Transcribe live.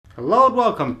Hello and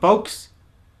welcome, folks,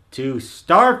 to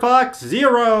Star Fox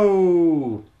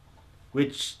Zero,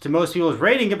 which to most people's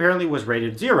rating apparently was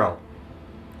rated 0.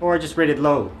 Or just rated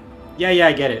low. Yeah,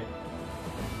 I get it.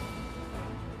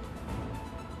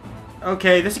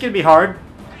 Okay, this is gonna be hard.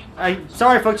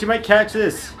 Sorry, folks, you might catch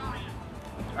this.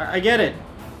 I get it.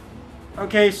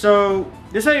 Okay, so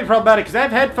this might be problematic because I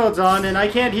have headphones on and I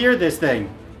can't hear this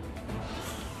thing.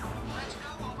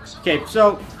 Okay,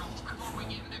 so...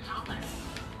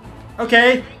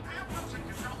 Okay.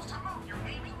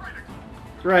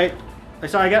 Right.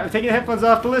 I'm taking the headphones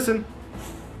off to listen.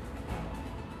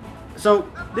 So,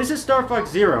 this is Star Fox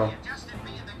Zero.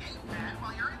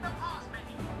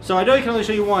 So I know I can only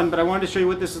show you one, but I wanted to show you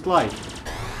what this is like.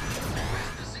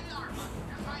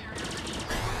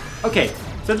 Okay,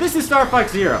 so this is Star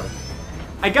Fox Zero.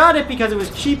 I got it because it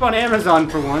was cheap on Amazon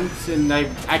for once, and I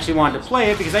actually wanted to play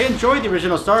it because I enjoyed the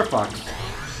original Star Fox.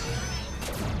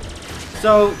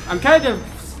 So, I'm kind of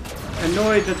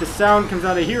annoyed that the sound comes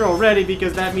out of here already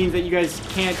because that means that you guys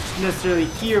can't necessarily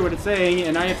hear what it's saying,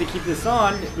 and I have to keep this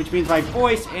on, which means my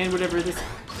voice and whatever this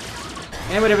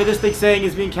thing's saying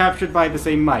is being captured by the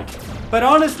same mic. But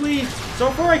honestly,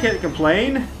 so far I can't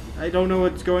complain. I don't know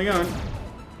what's going on.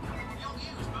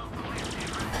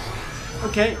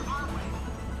 Okay.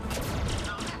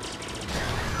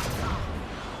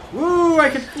 Woo, I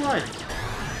can fly.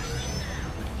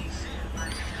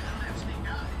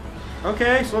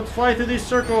 Okay, so let's fly through these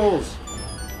circles.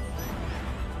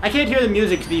 I can't hear the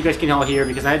music that you guys can all hear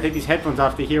because I had to take these headphones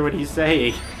off to hear what he's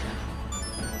saying.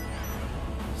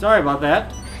 Sorry about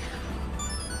that.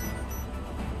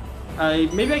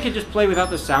 Maybe I could just play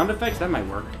without the sound effects? That might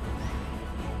work.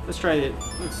 Let's try it.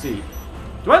 Let's see.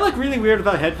 Do I look really weird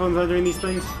without headphones on during these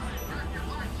things?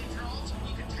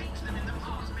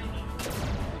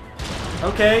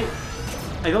 Okay.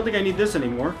 I don't think I need this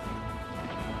anymore.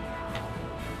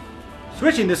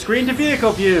 Switching the screen to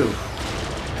vehicle view.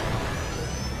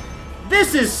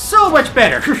 This is so much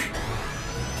better.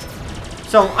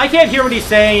 So, I can't hear what he's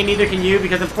saying, neither can you,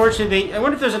 because unfortunately, I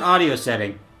wonder if there's an audio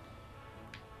setting.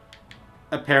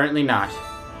 Apparently not.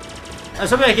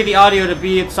 Something I get the audio to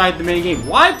be inside the minigame.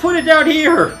 Why put it down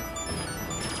here?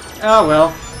 Oh,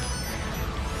 well.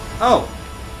 Oh.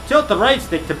 Tilt the right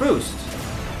stick to boost.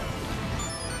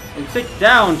 And stick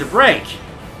down to brake.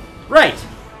 Right.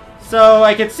 So,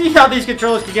 I can see how these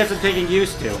controls could get some taking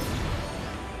used to.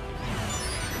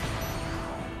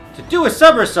 To do a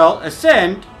somersault,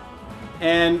 ascend,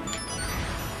 and...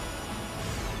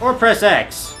 or press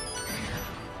X.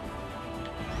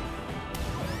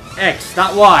 X,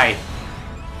 not Y.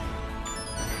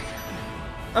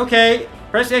 Okay,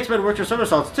 press the X button works for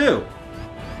somersaults too.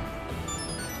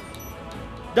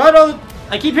 No,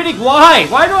 I keep hitting Y.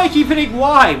 Why do I keep hitting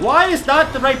Y? Y is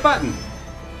not the right button.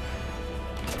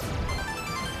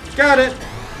 Got it.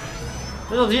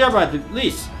 Little DR button, at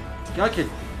least.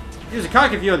 Use a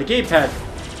cockpit view on the gamepad.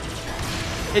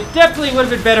 It definitely would have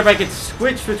been better if I could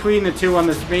switch between the two on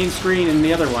this main screen and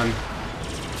the other one.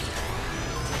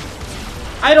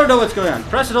 I don't know what's going on.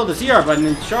 Press and hold the ZR button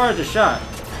and charge a shot.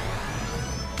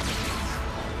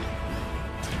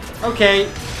 Okay.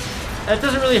 That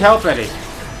doesn't really help any.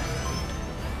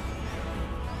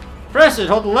 Press it,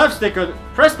 hold the left stick, or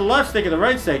press the left stick and the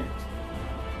right stick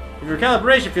if your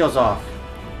calibration feels off.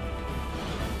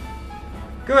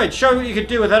 Good, show me what you can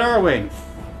do with that R-Wing.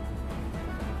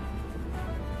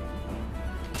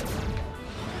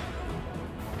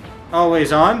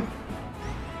 Always on.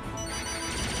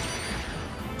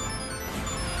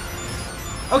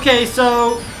 Okay,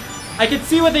 so I can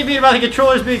see what they mean about the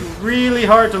controllers being really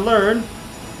hard to learn.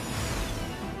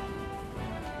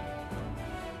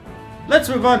 Let's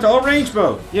move on to all range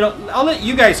mode. You know, I'll let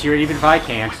you guys hear it even if I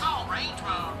can't. With all range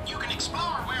mode, you can explore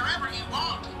wherever you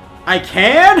want. I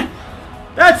can?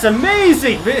 That's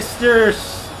amazing, Mr.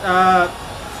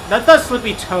 That's not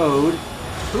Slippy Toad.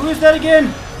 Who is that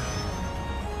again?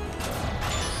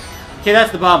 Okay,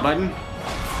 that's the bomb button.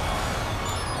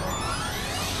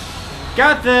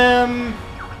 Got them.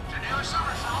 To do a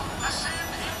somersault, ascend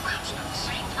and boost at the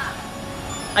same time.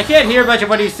 I can't hear much of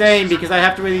what he's saying because I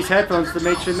have to wear these headphones to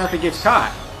make sure nothing gets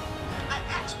caught. The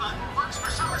X button works for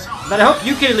somersaults. But I hope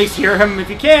you can at least hear him. If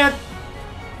you can't,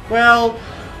 well,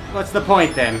 what's the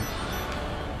point then?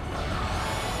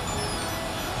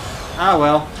 Ah,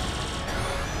 well.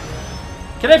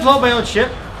 Can I blow up my own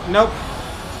ship? Nope.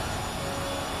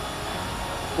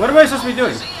 What am I supposed to be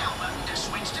doing? ZL button to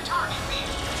switch to target view. It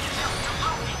helps to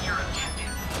locate your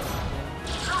objective.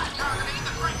 Try targeting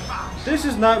the brake box. This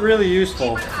is not really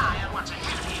useful. Keep an eye on what's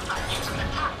ahead of you by using the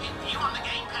cockpit view on the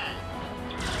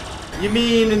gamepad. You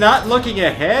mean not looking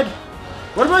ahead?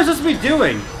 What am I supposed to be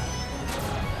doing?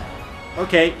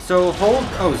 Okay, so hold...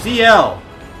 Oh, ZL.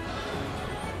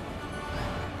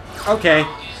 Okay.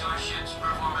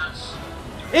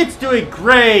 It's doing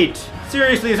great!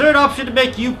 Seriously, is there an option to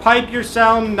make you pipe your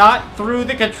sound not through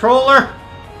the controller?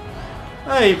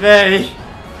 Hey, vey.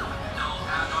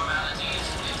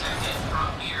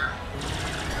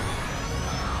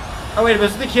 Oh, wait a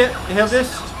minute, is the kid... Hell,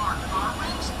 this?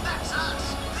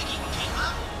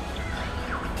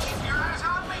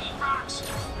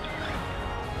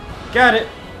 Got it.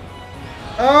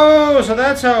 Oh, so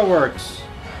that's how it works.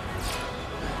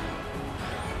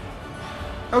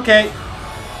 Okay.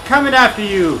 Coming after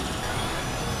you.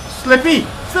 Slippy!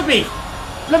 Slippy!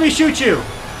 Let me shoot you!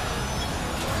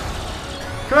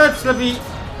 Come on, Slippy.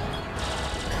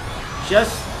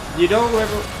 Just, you know,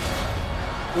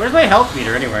 where's my health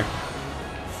meter anyway?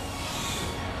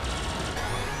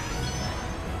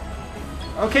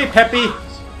 Okay, Peppy.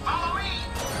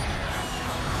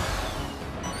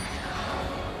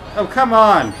 Oh, come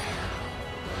on.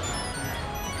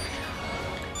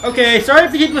 Okay, sorry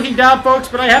if you keep looking down, folks,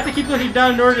 but I have to keep looking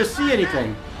down in order to see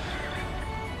anything.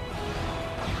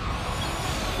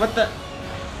 What the?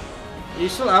 Are you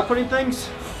still outputting things?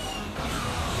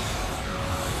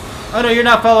 Oh no, you're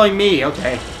not following me.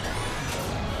 Okay.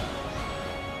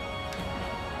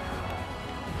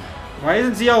 Why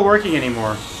isn't ZL working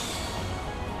anymore?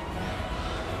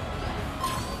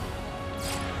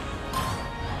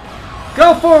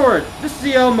 Go forward! This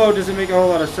ZL mode doesn't make a whole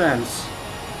lot of sense.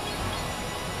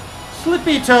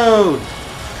 Slippy Toad!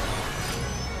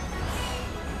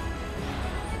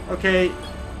 Okay.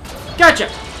 Gotcha!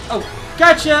 Oh,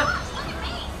 gotcha!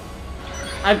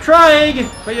 I'm trying,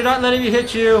 but you're not letting me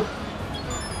hit you.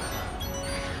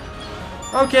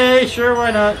 Okay, sure,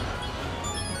 why not?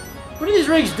 What do these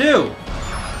rings do?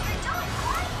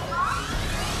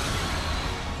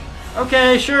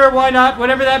 Okay, sure, why not?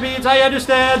 Whatever that means, I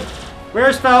understand.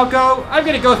 Where's Falco? I'm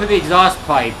gonna go through the exhaust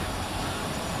pipe.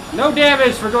 No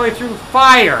damage for going through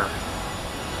fire.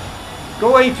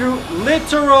 Going through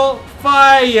literal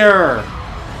fire.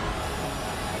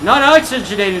 Not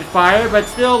oxygenated fire, but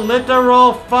still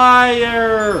literal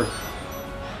fire.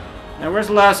 Now, where's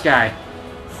the last guy?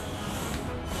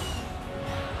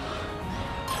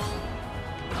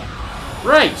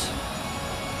 Right.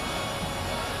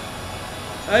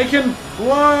 I can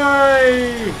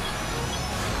fly.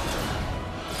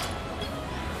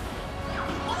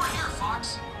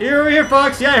 Over here,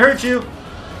 Fox. Yeah, I heard you.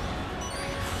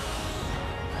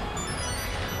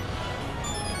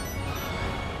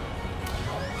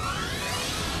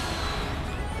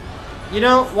 You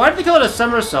know, why did they call it a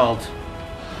somersault?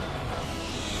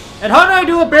 And how do I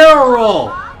do a barrel roll?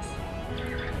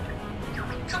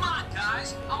 Come on,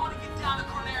 guys. I want to get down to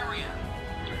Corneria.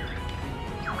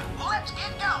 Let's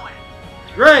get going.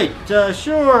 Right,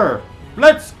 sure.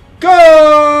 Let's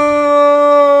go!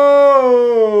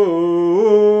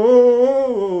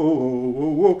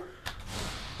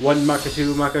 One Maka,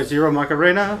 two Maka, zero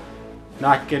Macarena.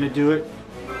 Not gonna do it.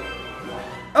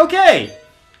 Okay.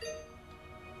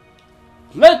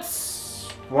 Let's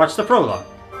watch the prologue.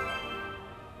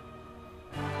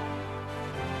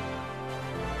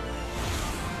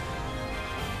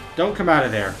 Don't come out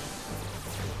of there.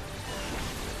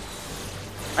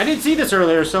 I didn't see this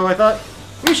earlier, so I thought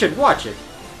we should watch it.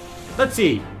 Let's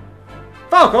see.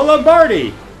 Falco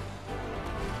Lombardi!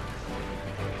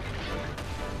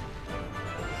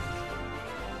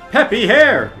 Peppy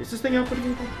hair! Is this thing outputting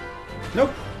anything?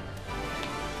 Nope.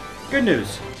 Good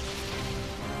news.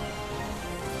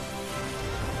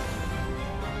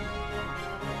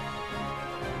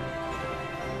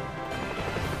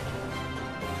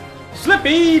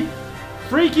 Slippy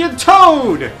freaking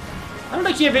Toad! I don't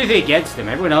actually have anything against him.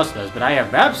 Everyone else does, but I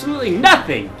have absolutely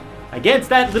nothing against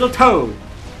that little Toad.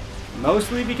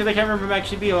 Mostly because I can't remember him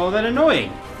actually being all that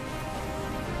annoying.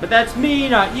 But that's me,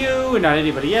 not you, and not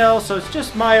anybody else, so it's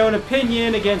just my own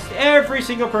opinion against every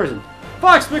single person.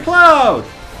 Fox MacLeod!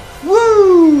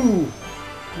 Woo!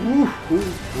 Woo! Woo!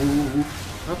 Woo!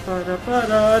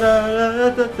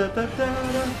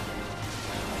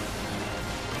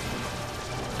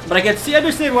 But I can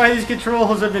understand why these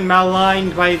controls have been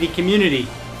maligned by the community.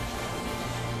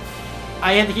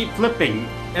 I have to keep flipping,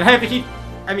 and I have to keep...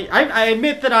 I mean, I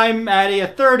admit that I'm adding a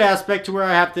third aspect to where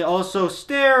I have to also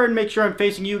stare and make sure I'm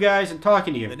facing you guys and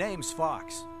talking to you. The name's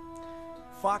Fox.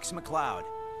 Fox MacLeod.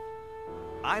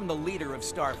 I'm the leader of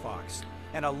Star Fox,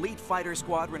 an elite fighter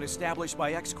squadron established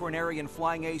by ex-Cornerian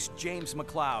flying ace James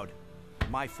MacLeod,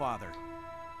 my father.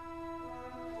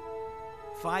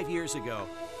 5 years ago,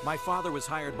 my father was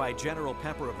hired by General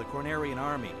Pepper of the Cornerian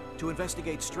Army to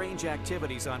investigate strange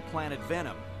activities on planet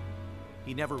Venom.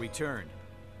 He never returned.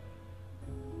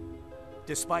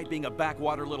 Despite being a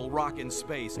backwater little rock in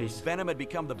space, Venom had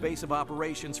become the base of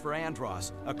operations for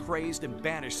Andross, a crazed and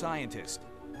banished scientist.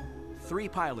 3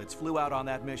 pilots flew out on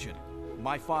that mission.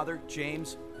 My father,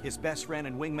 James, his best friend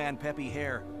and wingman Peppy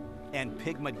Hare, and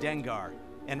Pigma Dengar,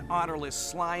 an honorless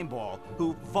slimeball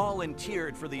who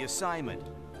volunteered for the assignment.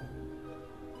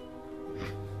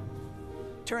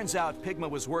 Turns out Pigma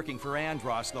was working for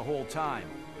Andross the whole time.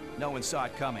 No one saw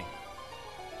it coming.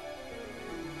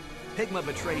 Pigma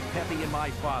betrayed Peppy and my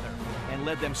father and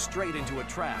led them straight into a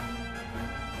trap.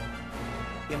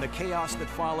 In the chaos that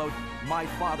followed, my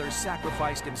father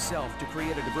sacrificed himself to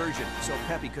create a diversion so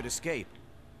Peppy could escape.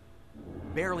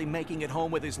 Barely making it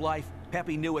home with his life,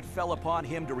 Peppy knew it fell upon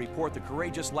him to report the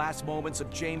courageous last moments of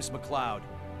James MacLeod.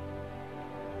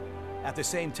 At the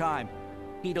same time,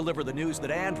 he delivered the news that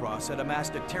Andross had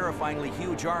amassed a terrifyingly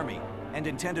huge army and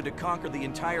intended to conquer the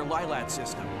entire Lilat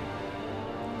system.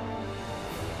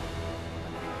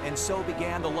 And so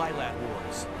began the Lilat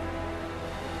Wars.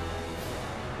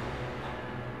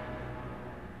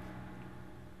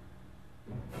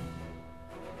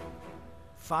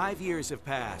 Five years have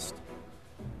passed.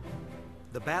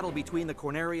 The battle between the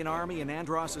Cornerian army and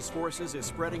Andross's forces is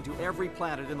spreading to every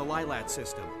planet in the Lilat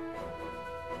system.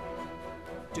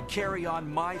 To carry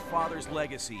on my father's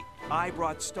legacy, I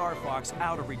brought Star Fox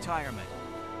out of retirement.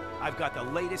 I've got the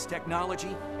latest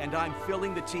technology, and I'm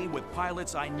filling the team with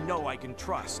pilots I know I can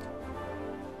trust.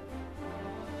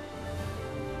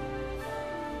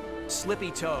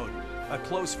 Slippy Toad, a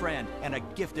close friend and a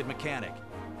gifted mechanic.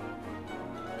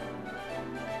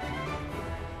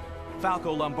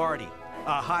 Falco Lombardi,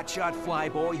 a hotshot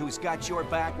flyboy who's got your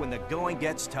back when the going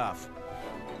gets tough.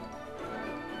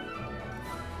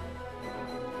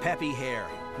 Peppy Hare,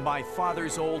 my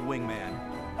father's old wingman,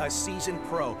 a seasoned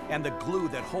pro and the glue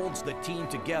that holds the team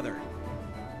together.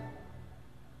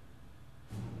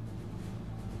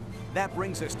 That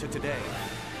brings us to today.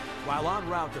 While en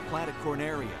route to planet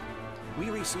Corneria, we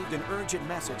received an urgent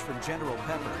message from General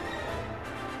Pepper.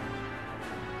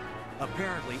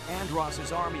 Apparently,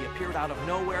 Andross's army appeared out of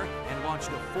nowhere and launched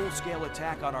a full-scale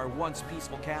attack on our once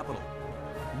peaceful capital.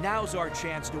 Now's our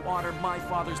chance to honor my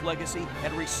father's legacy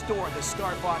and restore the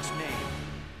Star Fox name.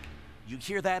 You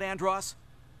hear that, Andross?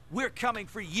 We're coming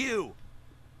for you!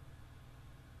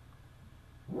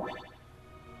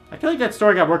 I feel like that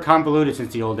story got more convoluted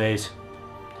since the old days.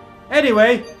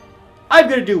 Anyway, I'm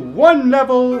gonna do one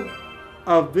level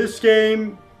of this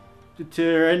game to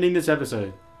ending this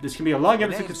episode. This can be a long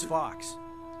episode. Name's Fox.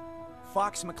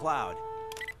 Fox MacLeod.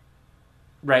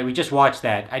 Right, we just watched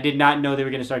that. I did not know they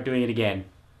were gonna start doing it again.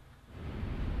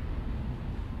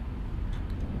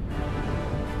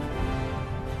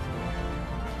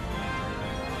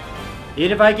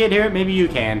 Even if I can't hear it, maybe you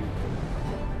can.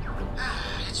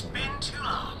 It's been too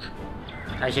long.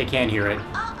 Actually, I can't hear it.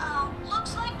 Uh-oh,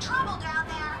 looks like trouble down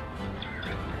there.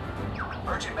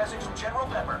 Urgent message from General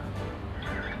Pepper.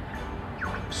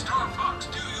 Star Fox,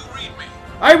 do you read me?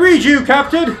 I read you,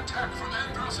 Captain! Attack from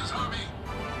Andross's army.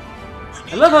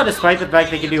 I love how despite the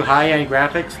fact they can do high-end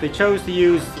graphics, they chose to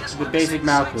use the basic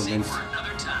mouth movements. For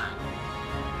another time.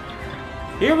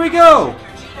 Here we go!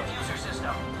 Your G diffuser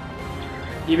system.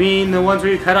 You mean the ones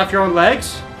where you cut off your own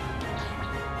legs?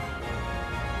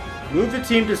 Move the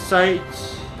team to sight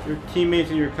your teammates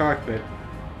in your cockpit.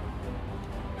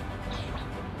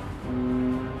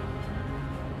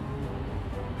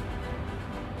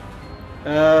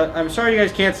 I'm sorry you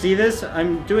guys can't see this.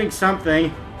 I'm doing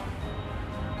something.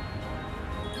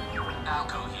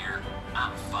 Falco here.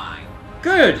 I'm fine.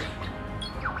 Good!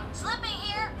 Slippy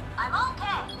here. I'm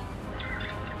okay.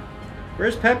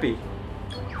 Where's Peppy?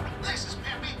 This is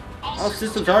Peppy. All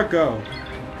systems are go.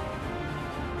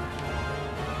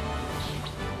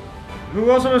 Who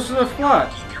else was to the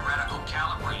plot? Keep your reticle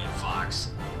calibrated,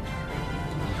 Fox.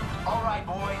 All right,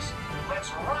 boys.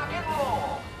 Let's rock and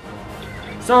roll.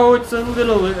 So it's a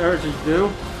little urgent to do.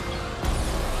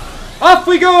 Off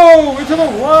we go! Into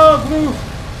the wild blue,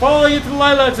 falling into the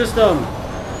Lilat system.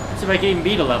 Let's see if I can even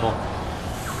beat a level.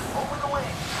 Open the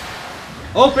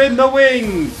wings. Open the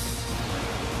wings!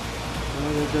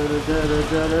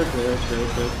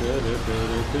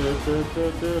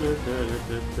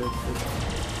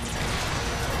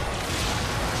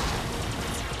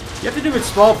 You have to do it in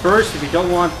small bursts if you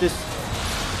don't want this.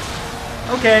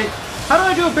 Okay, how do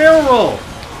I do a barrel roll?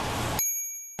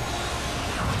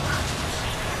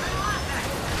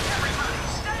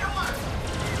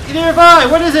 Neither have I.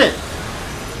 What is it?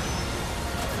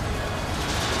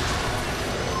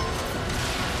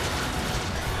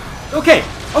 Okay,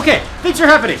 okay. Things are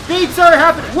happening. Things are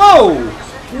happening. Whoa!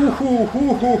 Ooh, hoo,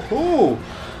 hoo, hoo, hoo.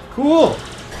 Cool.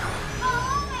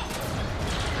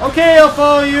 Okay, I'll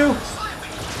follow you.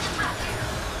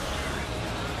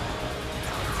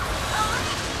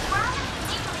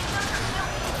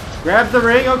 Grab the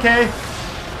ring, okay.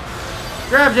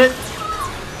 Grabbed it.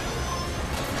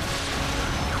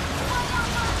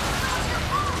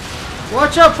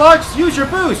 Watch out, Fox! Use your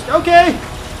boost! Okay!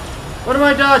 What am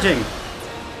I dodging?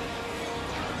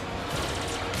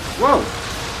 Whoa!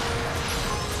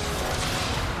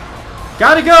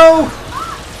 Gotta go!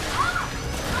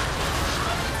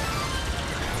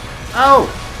 Oh!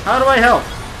 How do I help?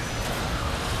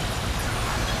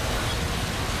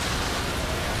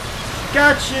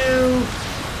 Got you!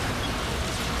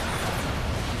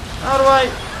 How do I...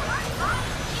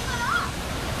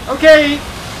 Okay!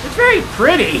 It's very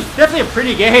pretty! Definitely a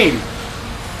pretty game!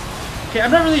 Okay,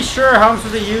 I'm not really sure how I'm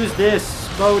supposed to use this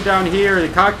mode down here, the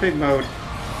cockpit mode.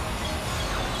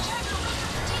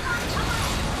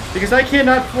 Because I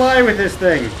cannot fly with this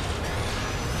thing.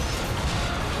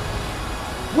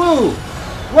 Woo!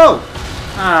 Whoa!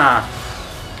 Ah.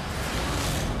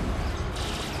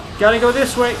 Gotta go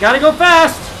this way. Gotta go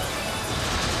fast!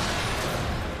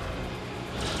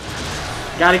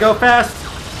 Gotta go fast.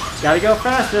 Gotta go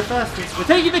faster, faster. We're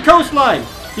taking the coastline!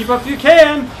 Keep up if you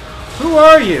can! Who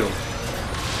are you?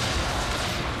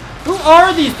 Who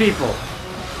are these people?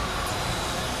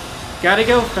 Gotta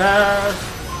go fast.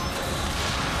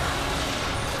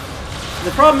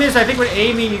 The problem is, I think with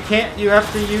aiming, you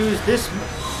have to use this.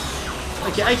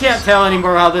 Okay, I can't tell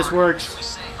anymore how this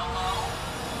works.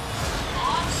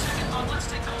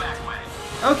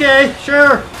 Okay,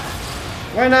 sure.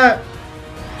 Why not?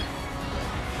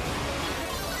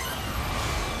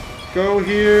 Go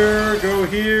here, go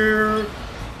here.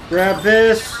 Grab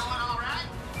this.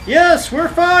 Yes, we're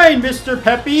fine, Mr.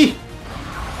 Peppy.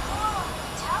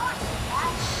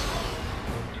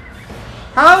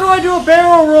 How do I do a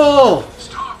barrel roll?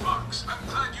 Star Fox, I'm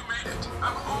glad you made it.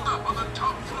 I'm holed up on the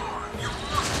top floor. You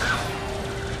must help.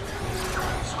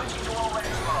 Switching to all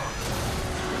range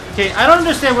mode. Okay, I don't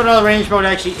understand what all range mode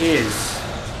actually is.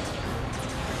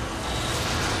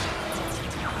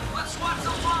 Let's swap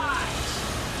some lines.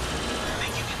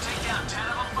 Think you can take down 10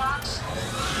 of them, Fox?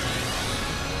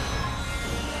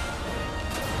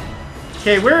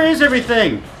 Okay, where is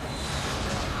everything?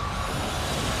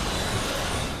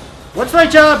 What's my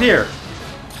job here?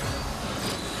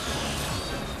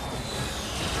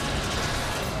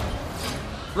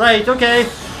 Right, okay.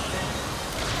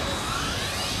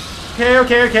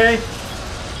 Okay.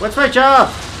 What's my job?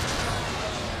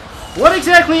 What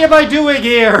exactly am I doing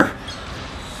here?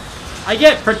 I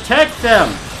get protect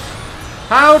them.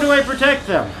 How do I protect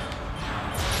them?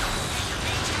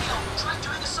 Try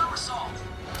doing a somersault.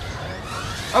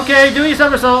 Okay, doing a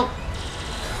somersault.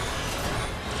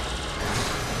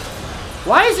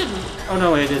 Why is it... Oh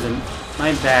no, it isn't.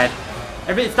 Mine's bad.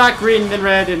 It's not green then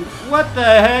red and... What the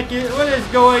heck? What is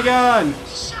going on?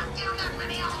 Shot down that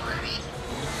many already.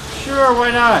 Sure, why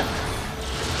not?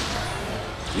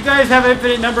 You guys have an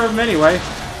infinite number of them anyway.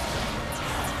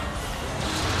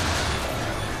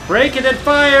 Break it and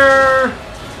fire!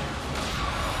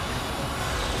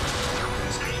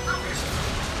 Stay focused.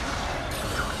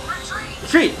 Retreat.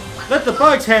 Retreat! Let the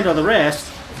bugs handle the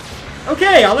rest.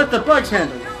 Okay, I'll let the bugs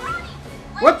handle it.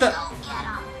 What the...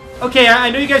 Okay, I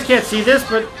know you guys can't see this,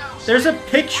 but there's a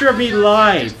picture of me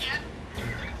live.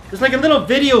 There's like a little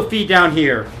video feed down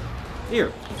here.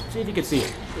 Here, see if you can see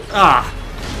it. Ah.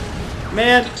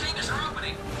 Man. Containers are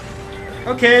opening.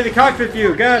 Okay, the cockpit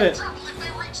view, got it. Trouble if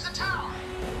they reach the tower.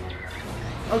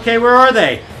 Okay, where are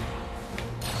they?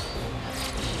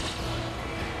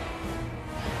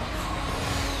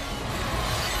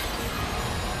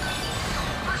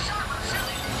 For sharper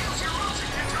shooting, use your motion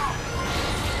control.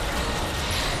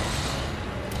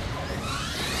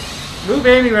 Move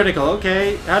aiming reticle,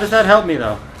 okay. How does that help me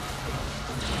though?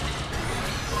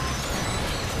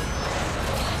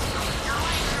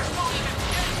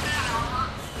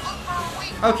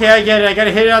 Okay, I get it. I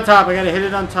gotta hit it on top. I gotta hit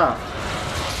it on top. I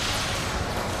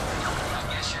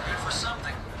guess you're good for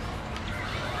something.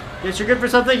 Yes, you're good for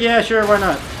something? Yeah, sure, why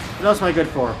not? What else am I good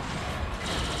for?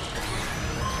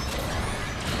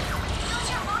 Use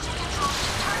your motion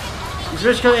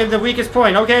control to target the weakest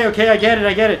point. Okay, I get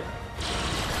it.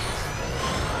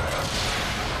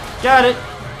 Got it.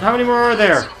 How many more are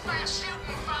there? So fast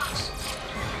shooting, Fox.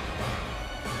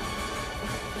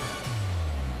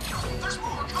 There's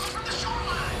more coming from the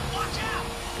shoreline. Watch out.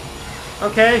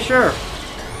 Okay, sure.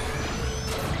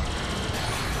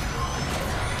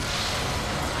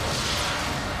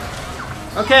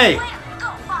 Okay.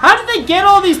 How did they get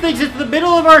all these things into the middle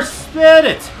of our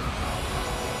planet?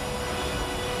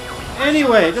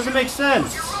 Anyway, it doesn't make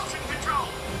sense. Your motion control.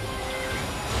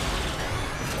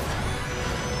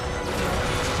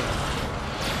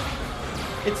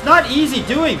 It's not easy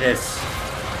doing this.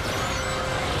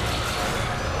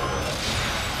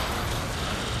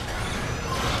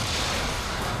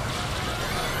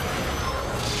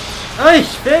 Wait,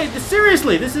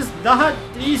 seriously, this is not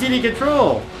easy to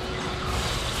control.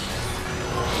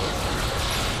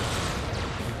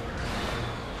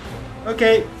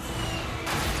 Okay.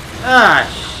 Ah.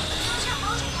 Use your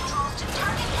motion controls to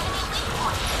target enemy weak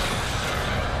points.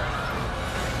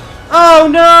 Oh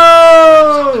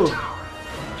no!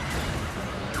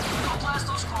 Go blast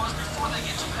those claws before they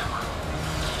get to Pepper.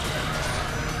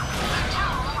 That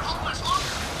tower won't hold much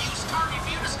longer. Use target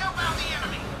view to scope out the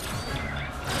enemy.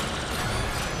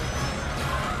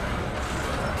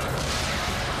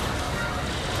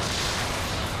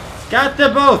 Got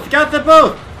them both! Got them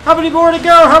both! How many more to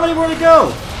go? How many more to go?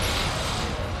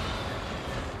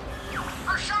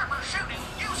 For sharper shooting,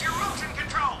 use your motion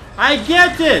control. I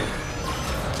get it!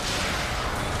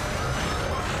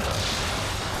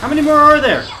 How many more are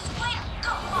there? Yes, clear. Go,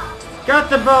 Fox. Got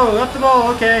the bow! Got the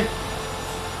ball, okay. I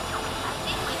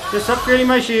think we got Just upgrading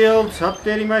my shields.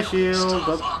 Updating my shield.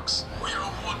 Star Fox, we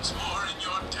are once more in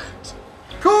your tent.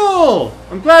 Cool!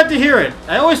 I'm glad to hear it.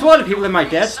 I always wanted people in my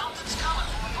debt. Something's coming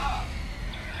from above.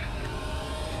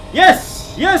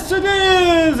 Yes! Yes it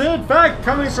is! In fact,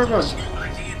 coming from us. You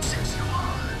like the insects you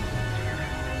are.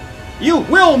 You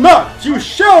will not! You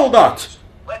shall not!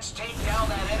 Let's take down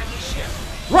that enemy ship.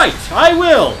 Right, I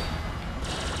will!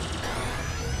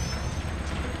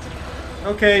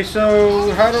 Okay,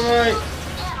 so how do I...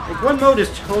 Like, one mode is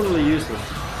totally useless.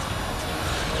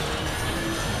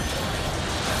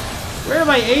 Where am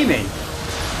I aiming?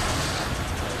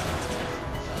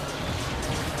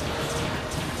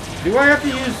 Do I have to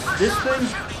use this thing?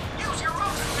 Use your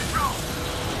motion control.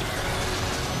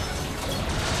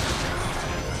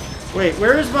 Wait,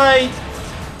 where's my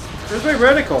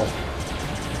reticle?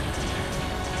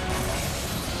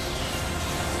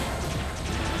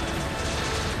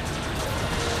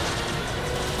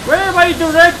 Where am I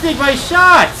directing my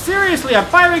shot? Seriously, I'm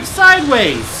firing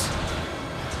sideways.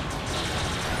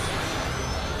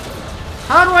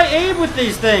 How do I aim with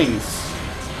these things?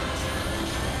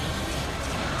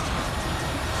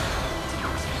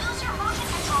 Use your motion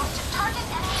controls to target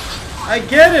enemy weak points. I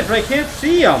get it, but I can't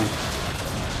see them.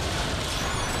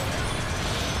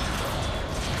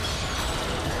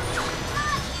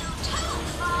 Not you too,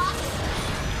 Fox.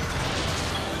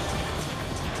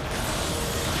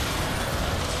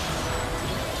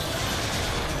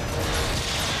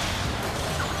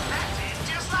 That's it,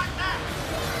 just like that.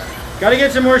 Gotta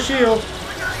get some more shield.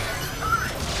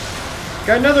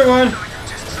 Got another one. You're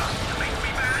just trying to make me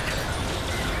mad.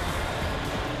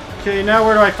 Okay, now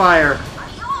where do I fire? Are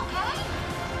you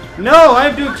okay? No,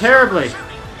 I'm doing terribly. Shooting,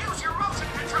 use your motion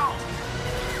control.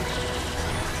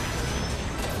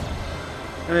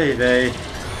 Hey, they.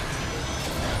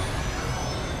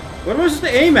 What was the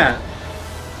aim at?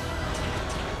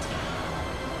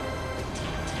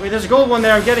 Wait, there's a gold one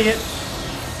there. I'm getting it.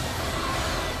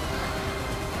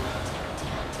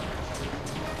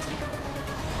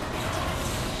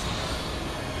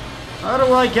 How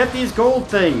do I get these gold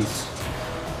things?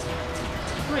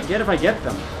 What do I get if I get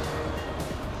them?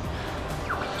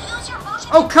 Use your motion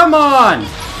Oh, come on! to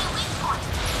target enemy weak points.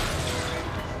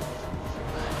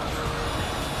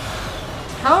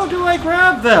 How do I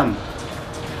grab them?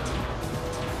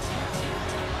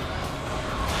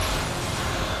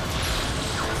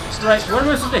 Right, what am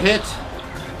I supposed to hit?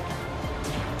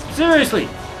 Seriously!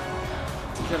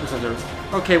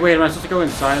 Okay, wait, am I supposed to go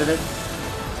inside of it?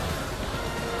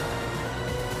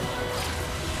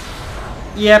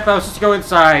 Yep, I was supposed to go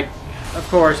inside. Of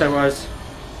course I was.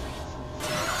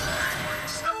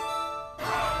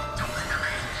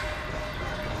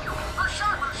 For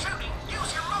sharper shooting,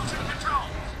 use your motion control.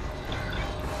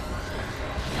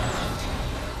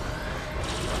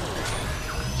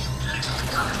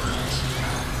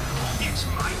 It's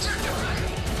my turn to play.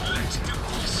 Let's do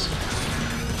this.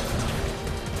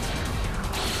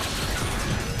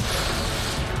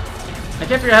 I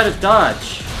can't figure out how to dodge.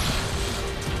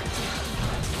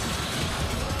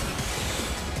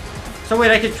 So wait,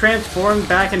 I could transform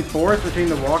back and forth between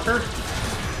the walker?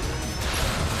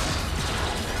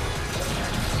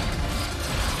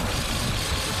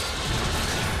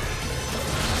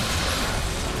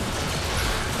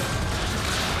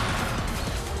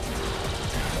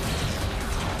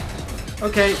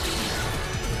 Okay.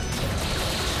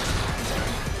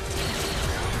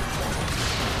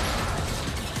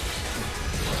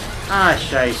 Ah,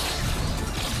 shite.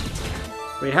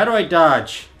 Wait, how do I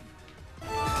dodge?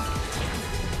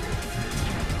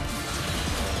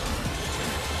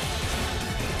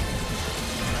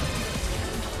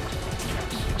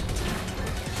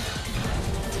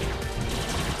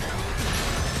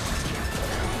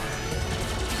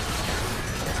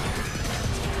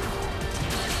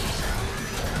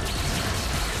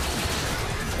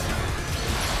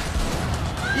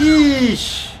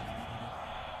 Yeesh.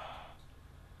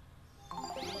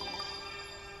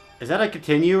 Is that a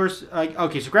continue or...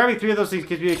 okay, so grabbing 3 of those things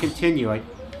gives me a continue.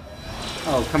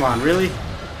 Oh, come on, really?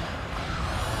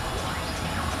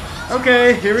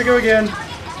 Okay, here we go again.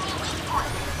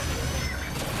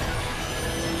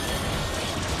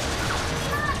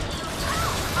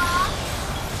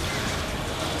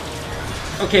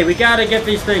 Okay, we gotta get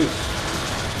these things.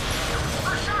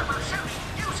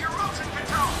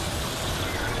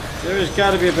 There's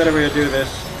gotta be a better way to do this.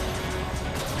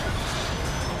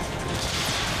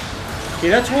 Okay,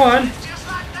 that's 1.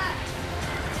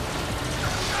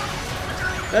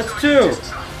 That's 2.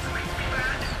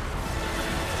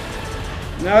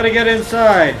 Now to get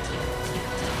inside.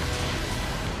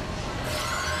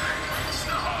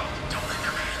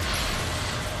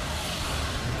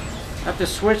 I have to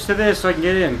switch to this so I can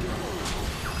get in.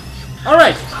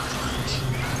 Alright!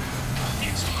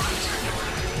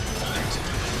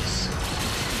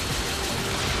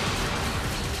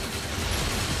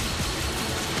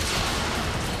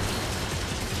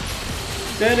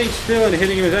 Standing still and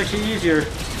hitting him is actually easier.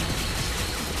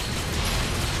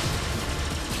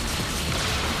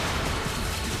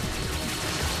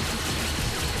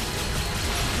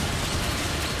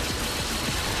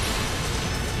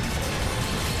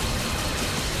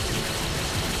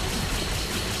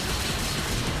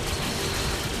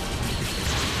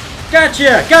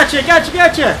 Gotcha! Gotcha! Gotcha!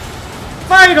 Gotcha!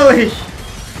 Finally!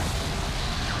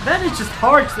 That is just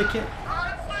hard because they can't...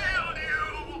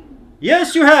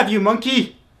 Yes, you have, you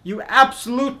monkey! You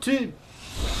absolute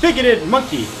bigoted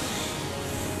monkey!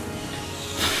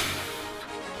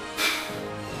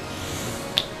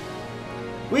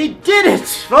 We did it,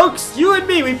 folks! You and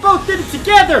me, we both did it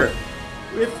together!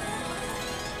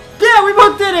 Yeah, we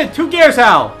both did it! Who cares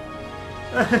how?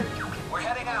 We're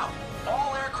heading out.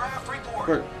 All aircraft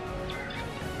report.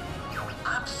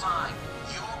 I'm fine.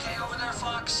 You okay over there,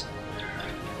 Fox?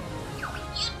 You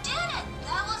did it!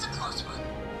 That was a close one.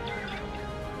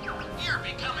 You're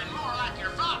becoming more like your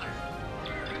father.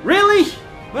 Really?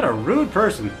 What a rude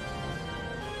person.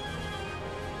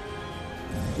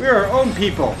 We're our own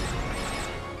people.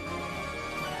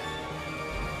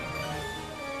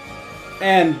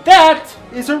 And that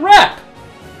is a wrap.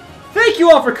 Thank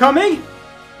you all for coming.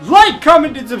 Like,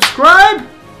 comment, and subscribe.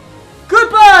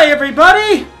 Goodbye,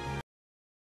 everybody.